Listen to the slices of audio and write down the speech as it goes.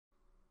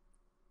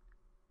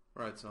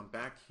Alright, so I'm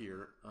back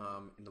here.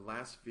 In the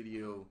last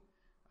video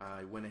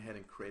I went ahead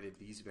and created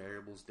these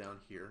variables down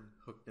here,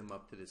 hooked them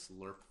up to this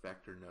lerp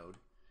vector node,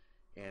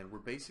 and we're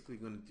basically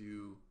going to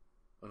do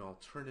an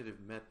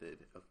alternative method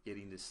of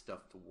getting this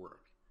stuff to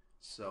work.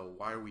 So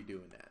why are we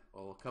doing that?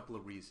 Well, a couple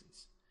of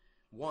reasons.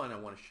 One, I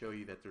want to show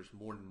you that there's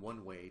more than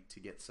one way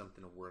to get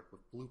something to work with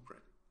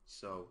Blueprint.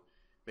 So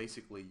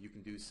basically you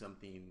can do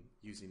something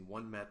using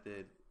one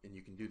method and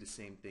you can do the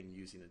same thing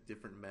using a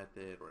different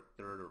method or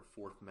a third or a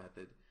fourth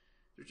method.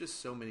 There's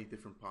just so many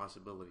different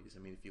possibilities. I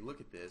mean, if you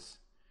look at this,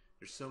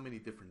 there's so many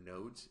different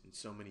nodes and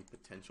so many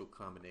potential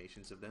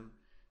combinations of them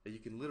that you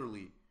can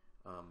literally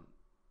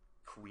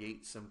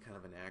create some kind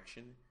of an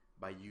action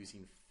by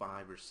using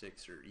 5 or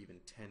 6 or even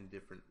 10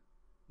 different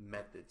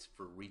methods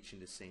for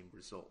reaching the same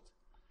result.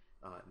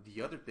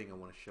 The other thing I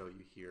want to show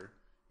you here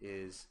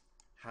is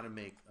how to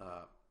make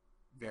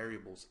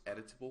variables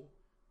editable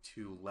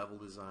to level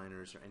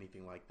designers or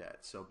anything like that.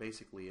 So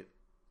basically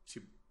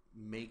to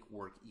make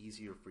work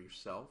easier for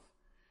yourself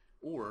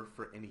or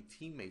for any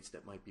teammates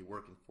that might be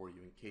working for you,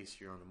 in case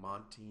you're on a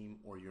mod team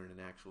or you're in an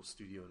actual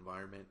studio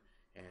environment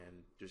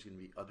and there's going to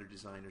be other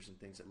designers and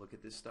things that look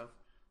at this stuff.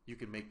 You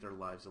can make their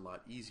lives a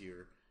lot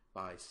easier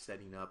by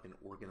setting up and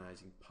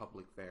organizing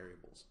public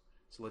variables.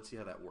 So let's see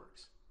how that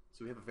works.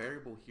 So we have a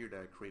variable here that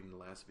I created in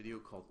the last video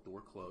called door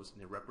closed,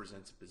 and it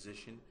represents a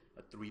position,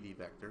 a 3D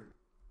vector.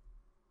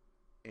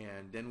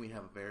 And then we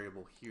have a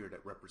variable here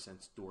that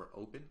represents door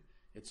open.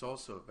 It's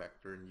also a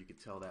vector, and you can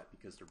tell that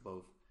because they're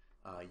both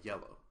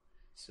yellow.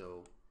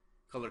 So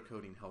color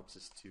coding helps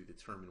us to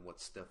determine what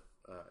stuff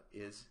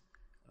is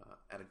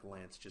at a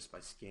glance just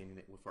by scanning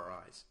it with our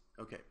eyes.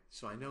 Okay,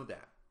 so I know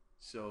that.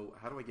 So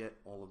how do I get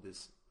all of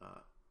this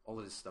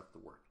stuff to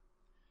work?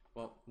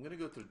 Well, I'm going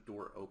to go to the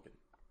door open,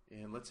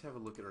 and let's have a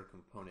look at our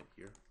component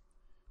here.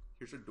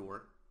 Here's our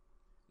door.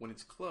 When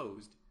it's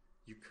closed,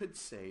 you could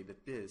say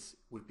that this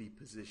would be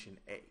position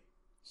A.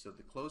 So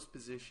the closed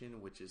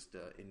position, which is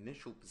the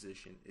initial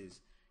position, is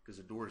because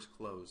the door is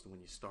closed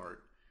when you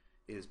start,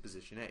 is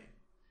position A.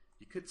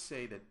 You could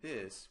say that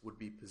this would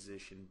be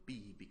position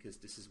B because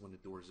this is when the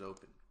door is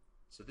open.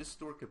 So this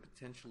door could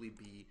potentially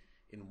be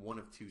in one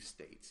of two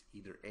states,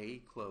 either A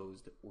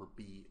closed or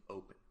B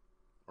open.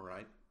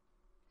 Alright?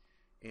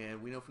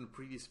 And we know from the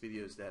previous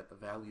videos that a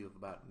value of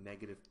about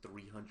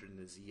 -300 in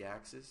the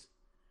z-axis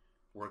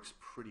works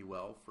pretty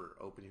well for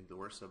opening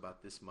doors, so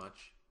about this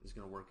much is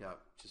going to work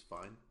out just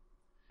fine.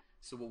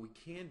 So what we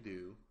can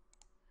do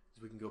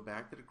is we can go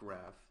back to the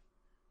graph,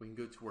 we can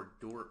go to our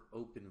door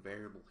open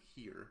variable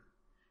here,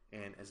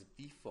 and as a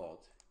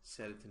default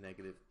set it to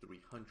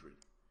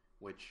 -300,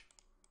 which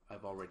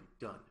I've already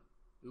done.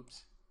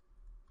 Oops,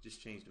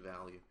 just changed the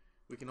value.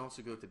 We can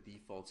also go to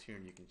defaults here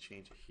and you can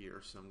change it here,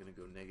 so I'm going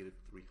to go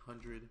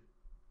 -300.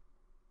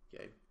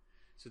 Okay,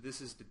 so this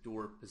is the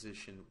door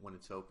position when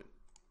it's open.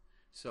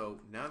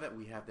 So now that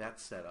we have that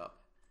set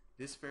up,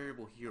 this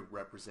variable here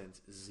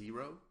represents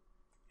 0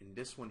 and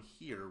this one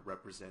here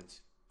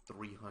represents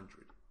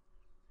 300.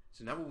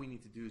 So now what we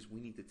need to do is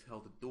we need to tell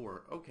the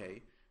door,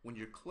 okay, when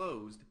you're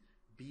closed,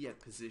 be at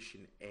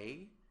position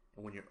A,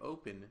 and when you're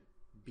open,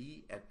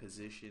 be at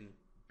position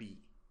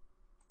B.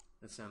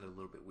 That sounded a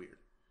little bit weird,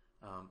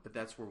 but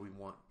that's where we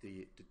want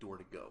the door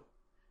to go.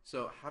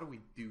 So how do we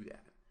do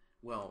that?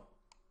 Well,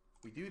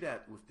 we do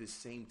that with this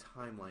same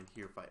timeline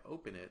here. If I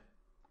open it,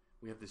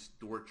 we have this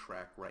door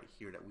track right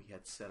here that we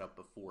had set up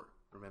before.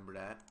 Remember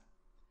that?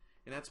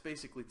 And that's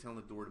basically telling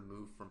the door to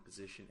move from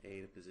position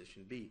A to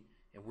position B.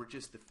 And we're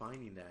just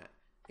defining that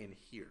in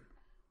here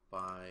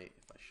by,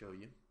 if I show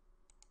you,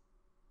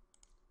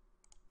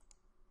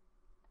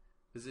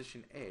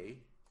 position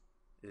A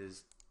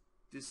is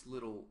this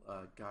little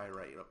guy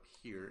right up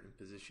here, and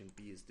position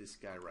B is this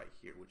guy right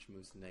here, which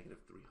moves to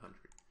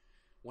 -300.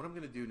 What I'm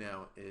going to do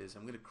now is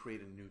I'm going to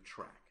create a new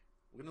track.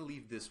 We're going to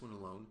leave this one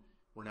alone.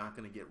 We're not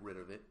going to get rid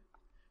of it.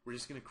 We're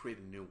just going to create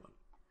a new one.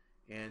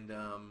 And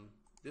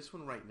this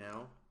one right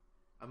now,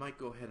 I might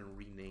go ahead and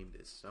rename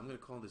this. So I'm going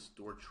to call this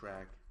door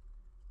track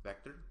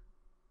vector,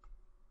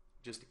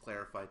 just to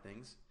clarify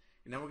things.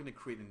 And now we're going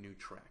to create a new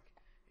track.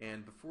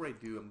 And before I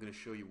do, I'm going to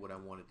show you what I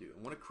want to do. I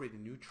want to create a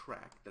new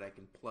track that I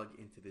can plug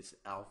into this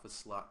alpha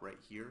slot right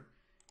here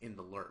in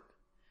the lerp.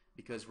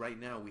 Because right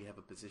now we have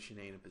a position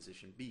A and a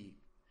position B.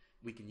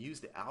 We can use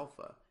the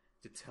alpha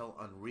to tell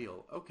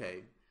Unreal,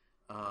 okay,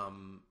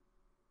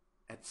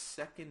 at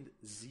second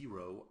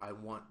 0, I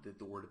want the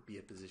door to be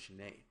at position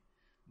A.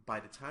 By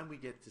the time we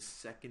get to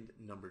second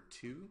number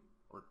 2,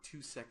 or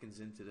 2 seconds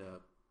into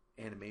the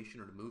animation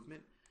or the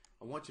movement,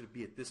 I want you to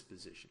be at this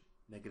position,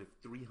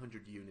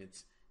 -300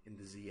 units in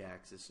the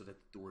z-axis, so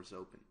that the door is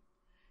open.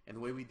 And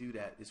the way we do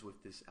that is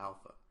with this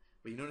alpha.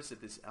 But you notice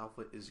that this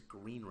alpha is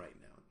green right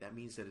now. That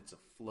means that it's a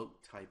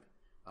float type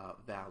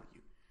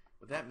value.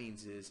 What that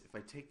means is if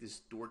I take this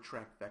door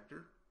track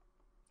vector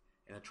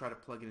and I try to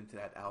plug it into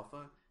that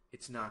alpha,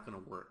 it's not going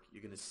to work.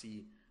 You're going to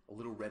see a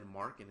little red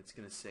mark and it's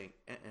going to say,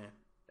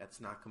 that's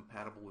not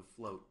compatible with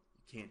float.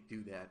 You can't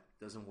do that. It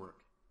doesn't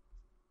work.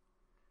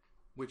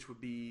 Which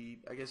would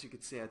be, I guess you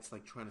could say, it's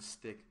like trying to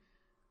stick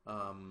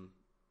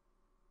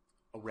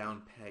a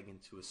round peg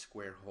into a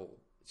square hole.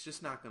 It's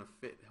just not going to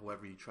fit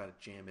however you try to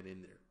jam it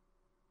in there.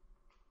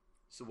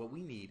 So what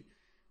we need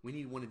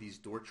one of these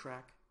door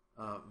track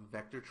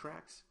vector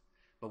tracks,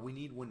 but we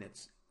need one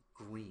that's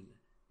green.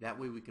 That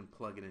way we can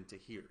plug it into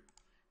here.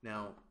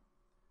 Now,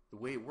 the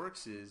way it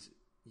works is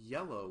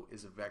yellow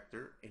is a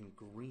vector and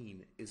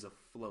green is a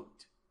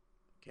float.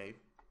 Okay?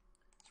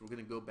 So we're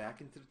going to go back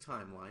into the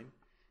timeline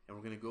and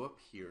we're going to go up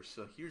here.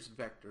 So here's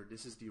vector.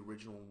 This is the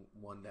original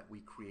one that we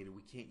created.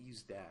 We can't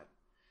use that.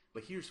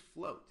 But here's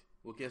float.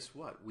 Well, guess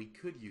what? We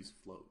could use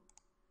float.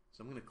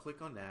 So I'm going to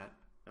click on that.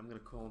 I'm going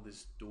to call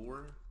this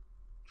door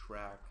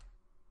track,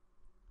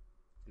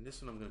 and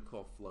this one I'm going to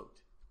call float.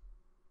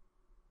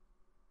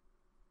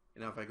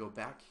 And now if I go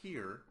back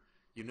here,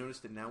 you notice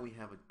that now we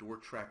have a door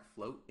track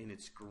float and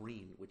it's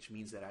green, which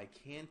means that I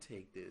can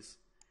take this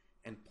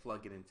and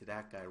plug it into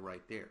that guy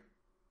right there.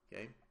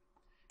 Okay?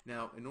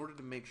 Now, in order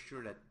to make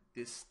sure that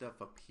this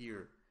stuff up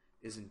here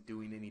isn't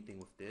doing anything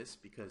with this,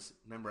 because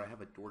remember I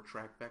have a door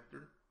track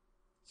vector.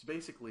 So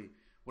basically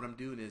what I'm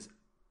doing is,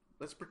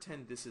 let's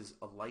pretend this is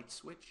a light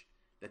switch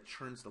that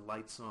turns the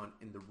lights on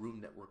in the room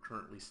that we're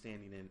currently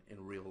standing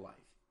in real life.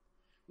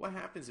 What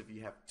happens if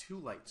you have two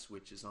light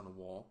switches on a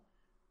wall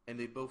and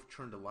they both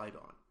turn the light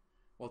on?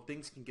 Well,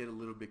 things can get a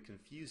little bit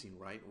confusing,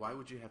 right? Why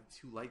would you have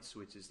two light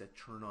switches that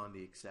turn on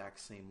the exact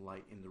same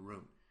light in the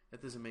room?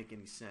 That doesn't make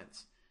any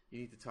sense. You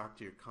need to talk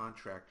to your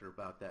contractor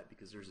about that,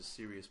 because there's a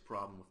serious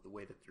problem with the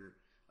way that they're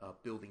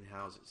building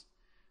houses.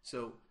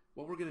 So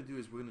what we're going to do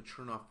is we're going to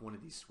turn off one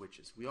of these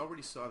switches. We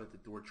already saw that the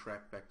door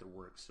track vector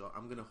works, so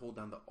I'm going to hold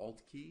down the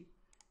Alt key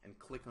and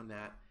click on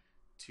that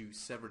to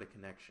sever the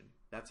connection.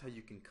 That's how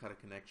you can cut a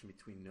connection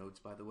between nodes,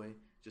 by the way.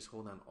 Just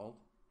hold down Alt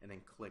and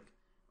then click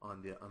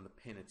on the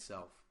pin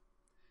itself.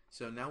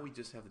 So now we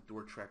just have the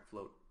door track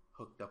float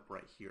hooked up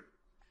right here.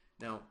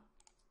 Now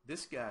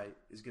this guy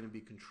is going to be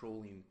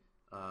controlling,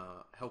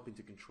 helping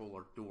to control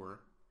our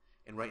door,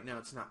 and right now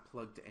it's not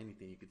plugged to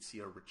anything. You can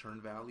see our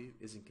return value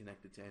isn't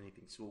connected to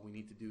anything. So what we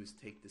need to do is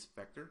take this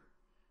vector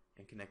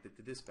and connect it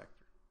to this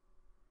vector,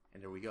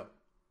 and there we go.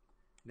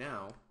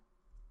 Now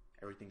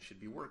everything should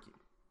be working,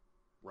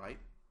 right?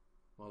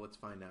 Well, let's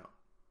find out.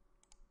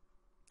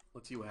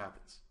 Let's see what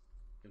happens.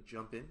 I'm going to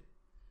jump in,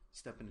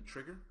 step in the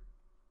trigger,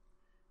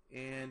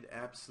 and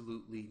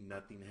absolutely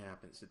nothing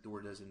happens. The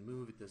door doesn't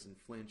move, it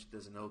doesn't flinch, it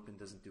doesn't open,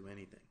 doesn't do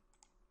anything.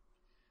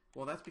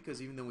 Well, that's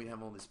because even though we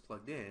have all this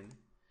plugged in,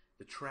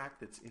 the track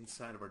that's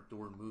inside of our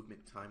door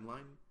movement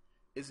timeline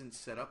isn't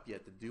set up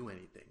yet to do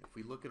anything. If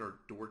we look at our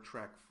door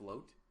track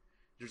float,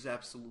 there's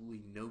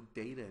absolutely no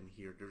data in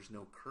here. There's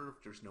no curve,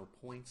 there's no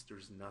points,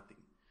 there's nothing.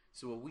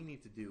 So what we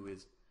need to do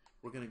is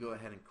we're going to go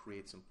ahead and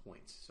create some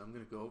points. So I'm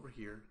going to go over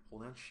here,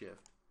 hold down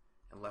Shift,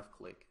 and left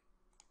click.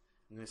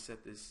 I'm going to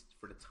set this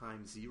for the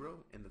time 0,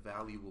 and the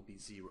value will be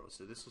 0.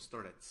 So this will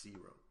start at 0.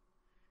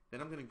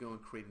 Then I'm going to go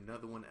and create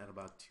another one at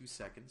about 2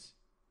 seconds.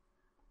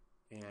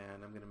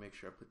 And I'm going to make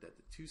sure I put that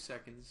to 2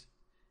 seconds.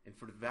 And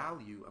for the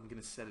value, I'm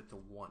going to set it to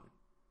 1.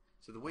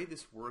 So the way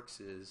this works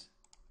is,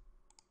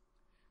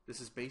 this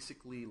is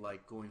basically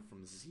like going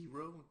from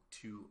 0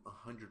 to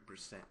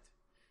 100%.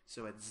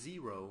 So at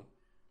 0,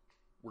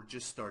 we're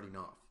just starting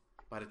off.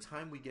 By the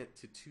time we get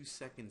to 2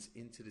 seconds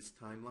into this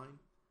timeline,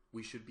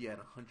 we should be at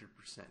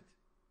 100%.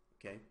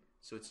 Okay?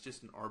 So it's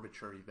just an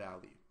arbitrary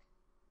value.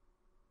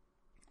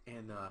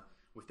 And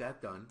with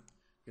that done,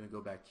 I'm going to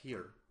go back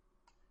here.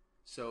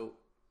 So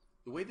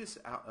the way this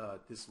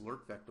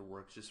alert vector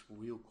works, just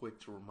real quick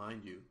to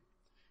remind you,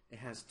 it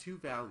has two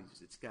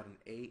values. It's got an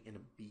A and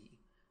a B.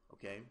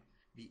 Okay?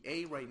 The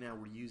A right now,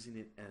 we're using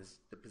it as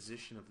the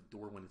position of the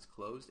door when it's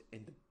closed,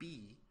 and the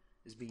B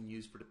is being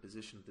used for the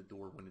position of the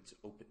door when it's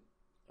open.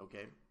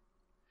 Okay?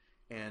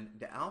 And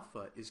the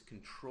alpha is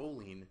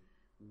controlling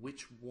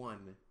which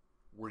one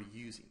we're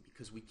using,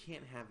 because we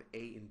can't have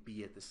A and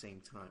B at the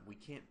same time. We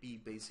can't be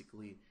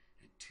basically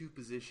at two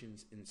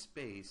positions in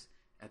space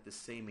at the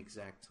same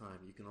exact time.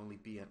 You can only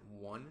be at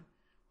one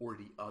or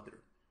the other.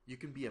 You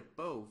can be at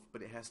both,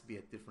 but it has to be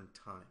at different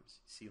times.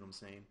 See what I'm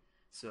saying?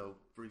 So,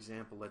 for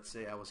example, let's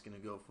say I was going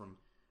to go from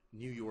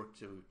New York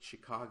to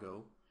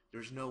Chicago.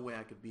 There's no way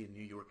I could be in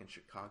New York and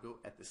Chicago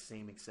at the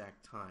same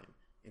exact time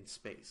in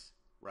space,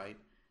 right?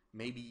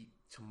 Maybe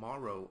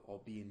tomorrow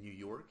I'll be in New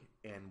York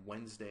and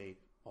Wednesday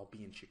I'll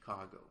be in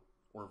Chicago,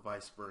 or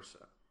vice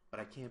versa. But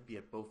I can't be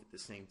at both at the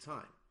same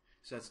time.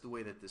 So that's the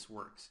way that this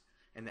works.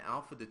 And the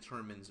alpha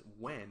determines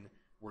when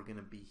we're going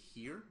to be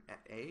here at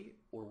A,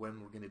 or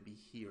when we're going to be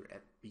here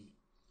at B,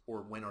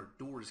 or when our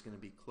door is going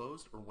to be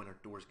closed, or when our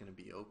door is going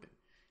to be open.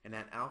 And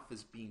that alpha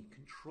is being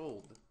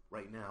controlled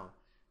right now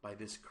by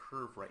this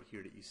curve right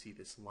here that you see,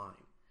 this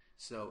line.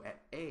 So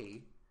at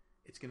A,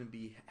 it's going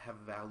to have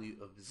a value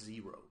of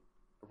 0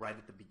 right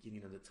at the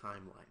beginning of the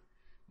timeline.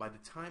 By the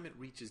time it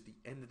reaches the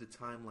end of the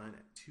timeline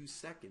at 2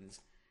 seconds,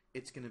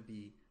 it's going to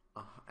be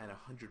at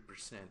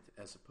 100%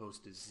 as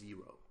opposed to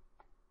 0.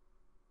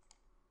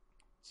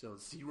 So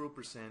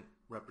 0%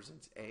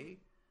 represents A,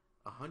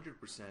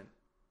 100%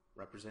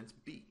 represents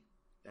B.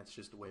 That's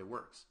just the way it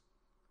works.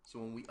 So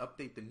when we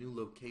update the new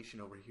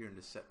location over here in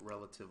the set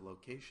relative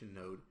location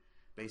node,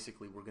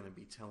 Basically, we're going to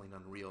be telling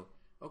Unreal,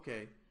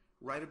 okay,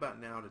 right about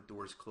now the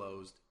door's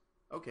closed.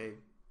 Okay,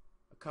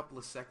 a couple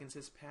of seconds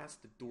has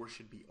passed, the door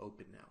should be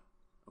open now.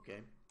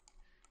 Okay,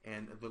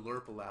 and the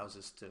lerp allows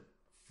us to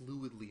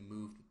fluidly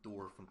move the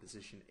door from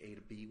position A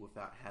to B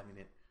without having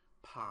it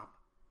pop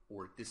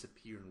or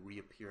disappear and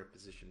reappear at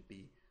position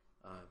B,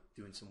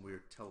 doing some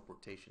weird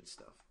teleportation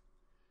stuff.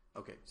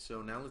 Okay,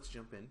 so now let's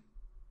jump in,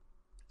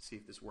 see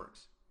if this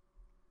works.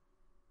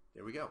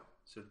 There we go.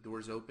 So the door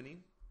is opening.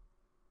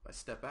 If I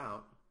step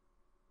out,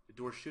 the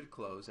door should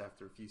close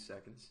after a few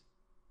seconds.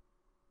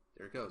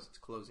 There it goes. It's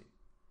closing.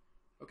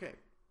 Okay,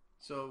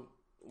 so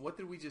what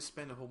did we just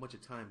spend a whole bunch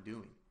of time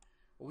doing?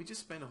 Well, we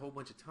just spent a whole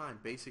bunch of time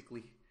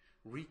basically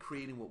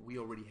recreating what we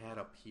already had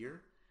up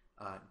here,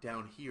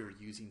 down here,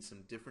 using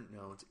some different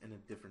nodes and a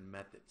different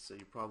method. So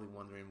you're probably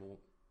wondering, well,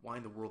 why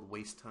in the world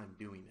waste time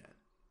doing that?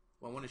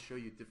 Well, I want to show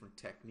you a different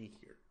technique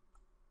here.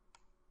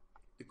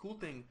 The cool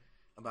thing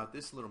about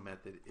this little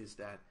method is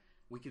that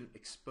we can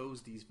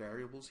expose these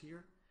variables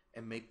here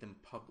and make them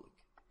public.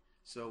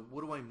 So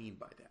what do I mean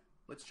by that?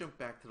 Let's jump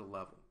back to the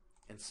level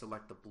and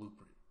select the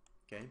blueprint.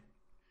 Okay?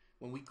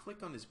 When we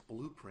click on this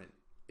blueprint,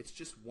 it's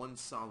just one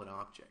solid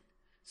object.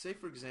 Say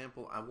for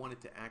example I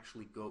wanted to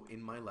actually go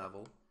in my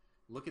level,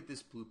 look at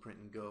this blueprint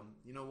and go,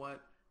 you know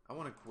what, I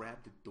want to grab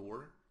the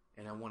door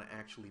and I want to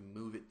actually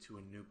move it to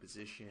a new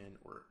position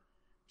or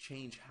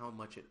change how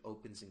much it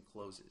opens and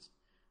closes.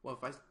 Well,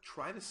 if I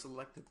try to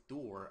select the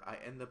door, I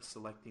end up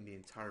selecting the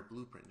entire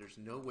blueprint. There's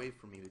no way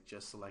for me to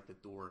just select the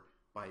door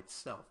by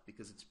itself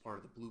because it's part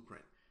of the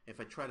blueprint.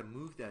 If I try to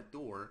move that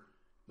door,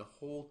 the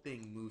whole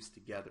thing moves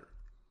together.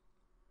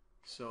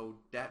 So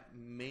that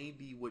may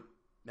be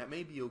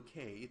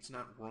okay. It's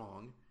not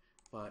wrong,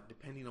 but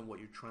depending on what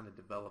you're trying to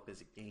develop as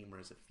a game or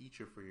as a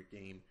feature for your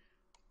game,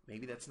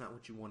 maybe that's not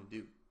what you want to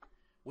do.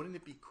 Wouldn't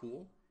it be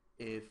cool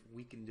if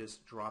we can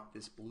just drop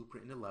this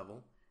blueprint in the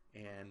level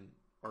and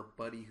our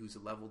buddy who's a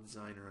level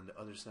designer on the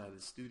other side of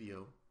the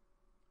studio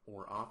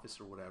or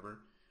office or whatever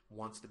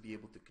wants to be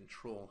able to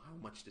control how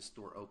much this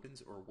door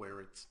opens or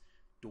where its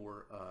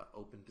door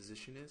open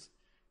position is?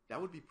 That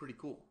would be pretty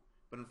cool.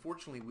 But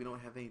unfortunately, we don't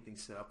have anything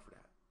set up for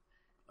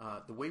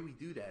that. The way we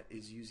do that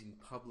is using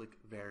public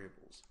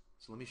variables.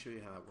 So let me show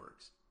you how that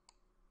works.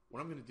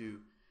 What I'm going to do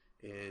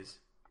is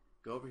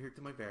go over here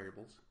to my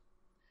variables,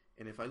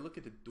 and if I look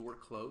at the door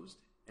closed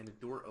and the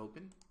door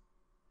open,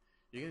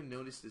 you're going to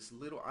notice this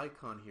little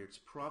icon here. It's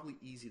probably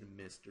easy to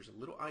miss. There's a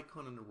little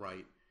icon on the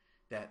right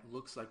that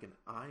looks like an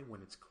eye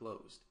when it's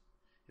closed.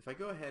 If I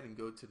go ahead and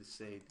go to the,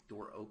 say, the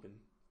door open,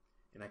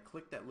 and I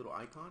click that little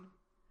icon,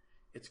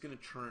 it's going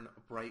to turn a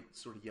bright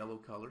sort of yellow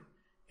color,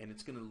 and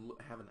it's going to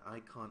have an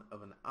icon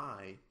of an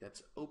eye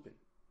that's open.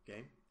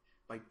 Okay?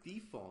 By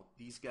default,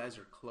 these guys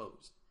are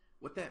closed.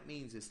 What that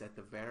means is that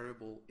the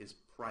variable is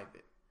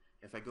private.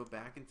 If I go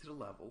back into the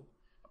level,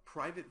 a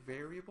private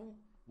variable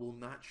will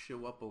not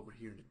show up over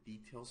here in the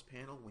details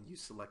panel when you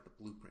select the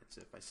blueprint.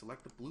 So if I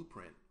select the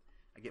blueprint,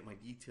 I get my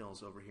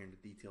details over here in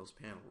the details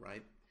panel,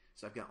 right?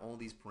 So I've got all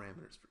these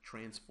parameters for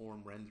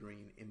transform,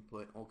 rendering,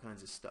 input, all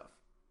kinds of stuff.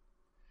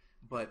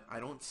 But I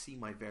don't see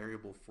my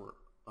variable for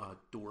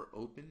door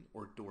open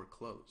or door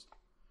closed.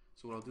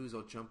 So what I'll do is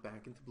I'll jump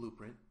back into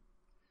blueprint,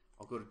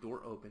 I'll go to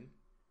door open,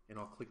 and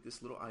I'll click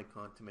this little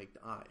icon to make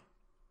the eye.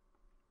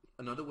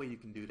 Another way you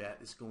can do that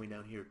is going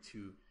down here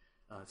to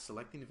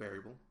selecting the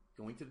variable,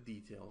 going to the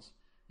details.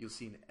 You'll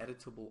see an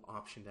editable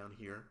option down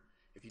here.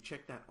 If you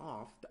check that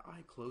off, the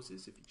eye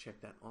closes. If you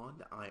check that on,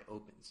 the eye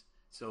opens.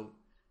 So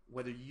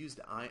whether you use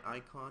the eye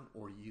icon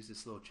or you use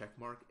this little check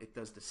mark, it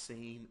does the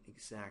same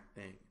exact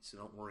thing. So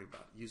don't worry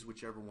about it. Use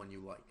whichever one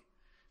you like.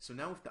 So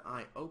now with the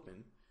eye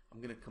open,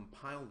 I'm going to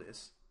compile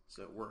this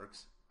so it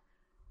works.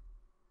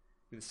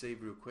 I'm going to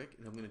save real quick,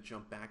 and I'm going to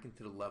jump back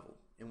into the level.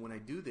 And when I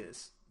do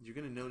this, you're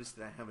going to notice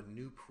that I have a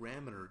new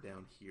parameter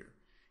down here.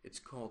 It's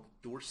called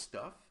door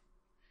stuff,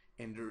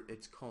 and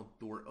it's called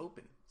door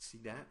open. See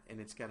that? And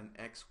it's got an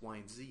X, Y,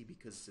 and Z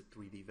because it's a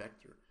 3D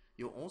vector.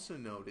 You'll also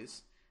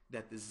notice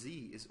that the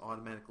Z is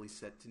automatically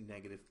set to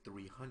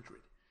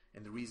 -300.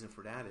 And the reason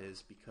for that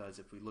is because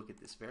if we look at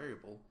this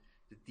variable,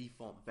 the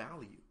default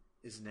value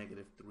is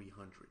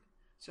 -300.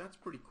 So that's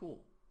pretty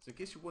cool. So in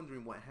case you're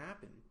wondering what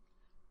happened,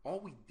 all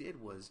we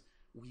did was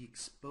we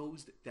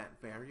exposed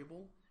that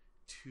variable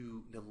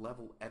to the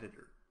level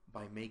editor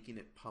by making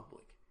it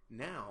public.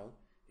 Now,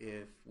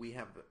 if we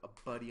have a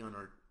buddy on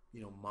our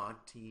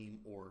mod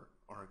team or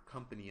our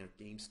company, a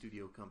game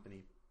studio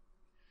company,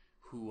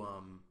 who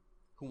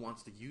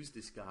wants to use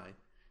this guy,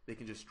 they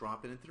can just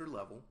drop it into their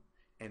level,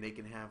 and they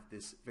can have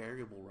this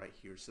variable right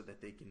here so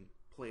that they can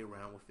play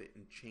around with it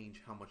and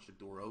change how much the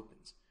door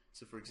opens.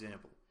 So for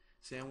example,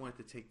 say I wanted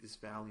to take this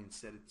value and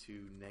set it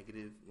to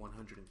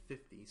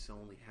 -150, so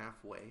only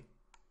halfway,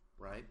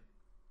 right?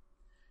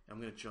 I'm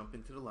going to jump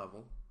into the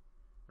level,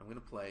 I'm going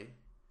to play,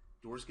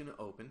 door's going to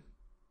open,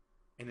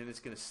 and then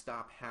it's going to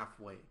stop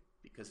halfway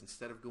because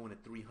instead of going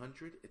at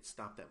 300, it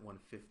stopped at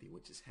 150,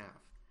 which is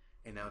half.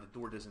 And now the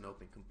door doesn't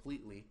open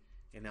completely,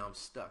 and now I'm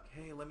stuck.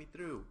 Hey, let me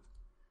through.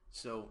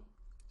 So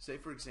say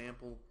for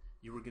example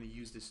you were going to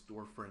use this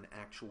store for an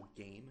actual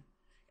game,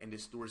 and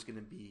this store is going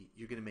to be,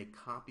 you're going to make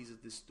copies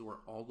of this store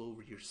all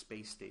over your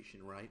space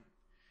station, right?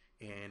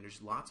 And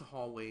there's lots of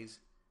hallways,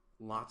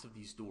 lots of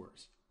these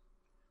doors.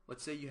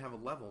 Let's say you have a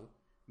level,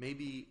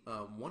 maybe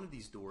one of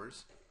these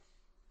doors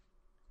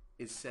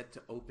is set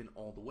to open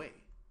all the way.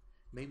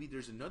 Maybe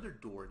there's another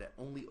door that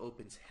only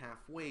opens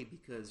halfway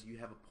because you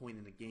have a point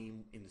in the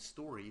game, in the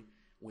story,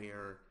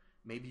 where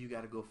maybe you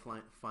got to go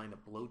find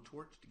a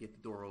blowtorch to get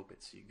the door open.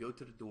 So you go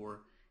to the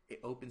door, it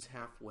opens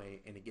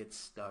halfway, and it gets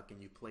stuck,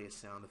 and you play a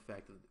sound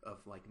effect of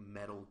like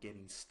metal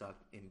getting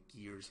stuck and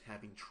gears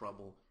having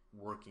trouble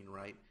working,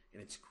 right?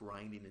 And it's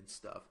grinding and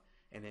stuff.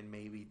 And then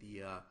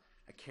maybe a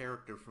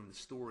character from the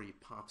story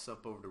pops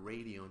up over the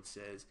radio and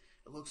says,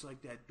 "It looks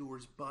like that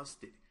door's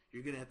busted.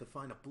 You're going to have to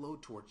find a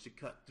blowtorch to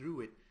cut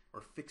through it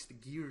or fix the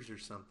gears or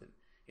something."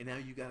 And now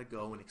you got to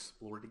go and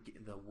explore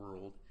the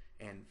world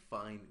and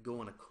go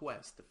on a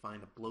quest to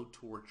find a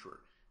blowtorch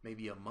or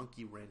maybe a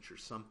monkey wrench or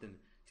something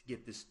to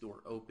get this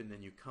door open.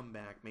 Then you come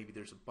back, maybe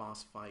there's a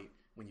boss fight.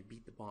 When you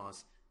beat the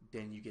boss,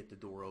 then you get the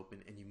door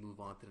open and you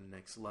move on to the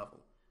next level.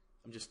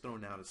 I'm just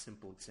throwing out a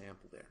simple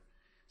example there.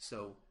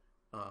 So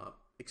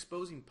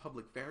exposing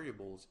public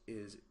variables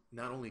is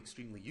not only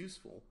extremely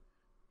useful,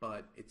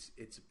 but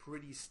it's a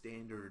pretty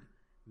standard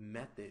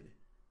method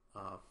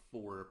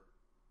for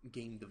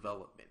game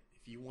development.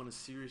 If you want to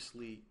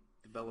seriously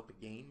develop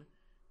a game,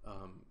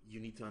 you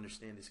need to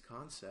understand this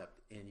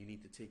concept and you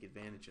need to take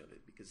advantage of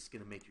it, because it's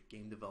going to make your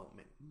game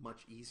development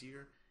much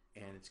easier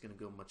and it's going to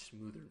go much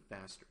smoother and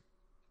faster.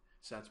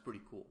 So that's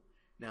pretty cool.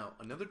 Now,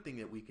 another thing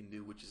that we can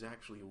do, which is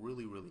actually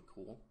really, really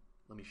cool,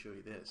 let me show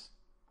you this.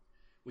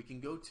 We can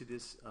go to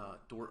this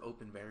door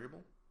open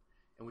variable,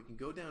 and we can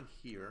go down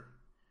here,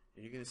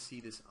 and you're going to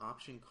see this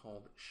option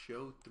called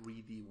Show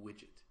 3D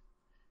Widget.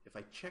 If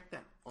I check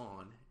that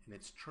on, and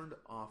it's turned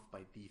off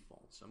by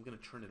default, so I'm going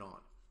to turn it on.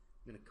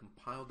 I'm going to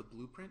compile the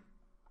blueprint,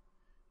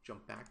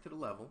 jump back to the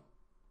level.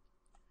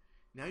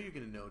 Now you're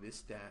going to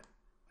notice that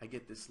I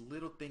get this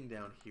little thing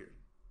down here.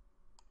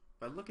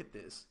 If I look at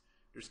this,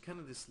 there's kind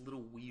of this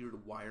little weird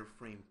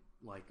wireframe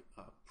like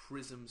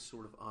prism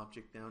sort of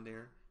object down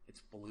there.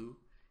 It's blue,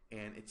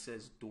 and it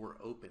says door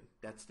open.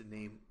 That's the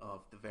name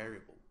of the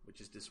variable,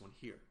 which is this one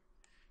here.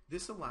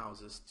 This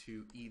allows us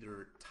to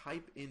either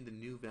type in the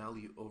new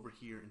value over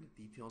here in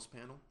the details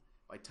panel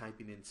by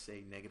typing in,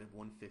 say,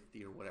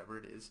 -150 or whatever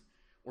it is,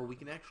 or we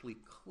can actually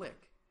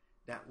click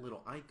that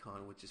little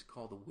icon, which is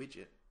called a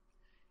widget,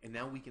 and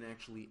now we can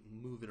actually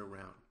move it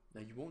around.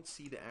 Now you won't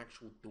see the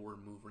actual door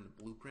mover in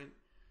the blueprint.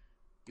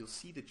 You'll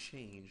see the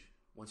change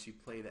once you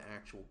play the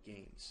actual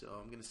game. So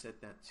I'm going to set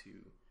that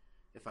to,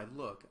 if I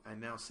look, I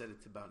now set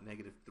it to about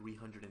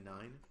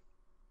 -309.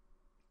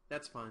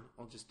 That's fine.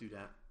 I'll just do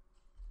that.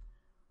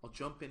 I'll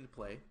jump into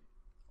play.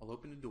 I'll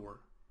open the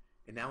door,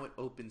 and now it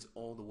opens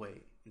all the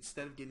way.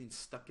 Instead of getting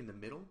stuck in the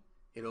middle,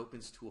 it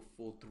opens to a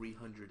full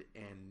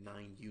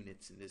 309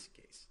 units in this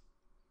case.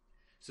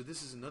 So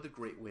this is another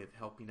great way of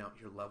helping out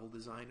your level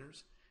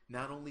designers.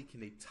 Not only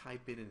can they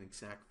type in an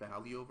exact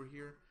value over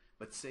here,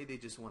 but say they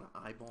just want to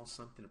eyeball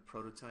something, a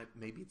prototype,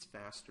 maybe it's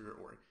faster,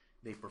 or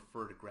they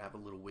prefer to grab a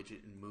little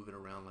widget and move it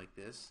around like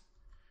this.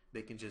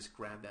 They can just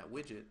grab that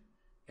widget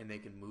and they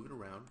can move it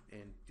around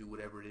and do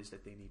whatever it is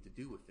that they need to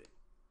do with it.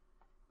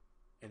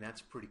 And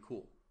that's pretty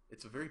cool.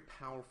 It's a very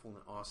powerful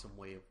and awesome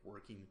way of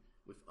working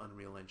with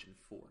Unreal Engine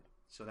 4.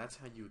 So that's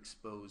how you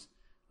expose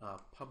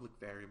public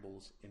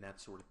variables and that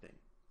sort of thing.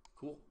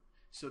 Cool.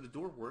 So the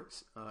door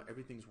works.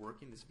 Everything's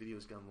working. This video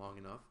has gone long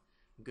enough.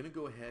 I'm going to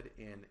go ahead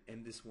and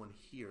end this one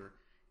here,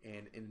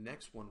 and in the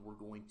next one we're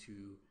going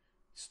to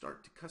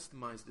start to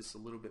customize this a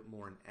little bit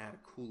more and add a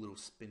cool little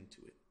spin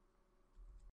to it.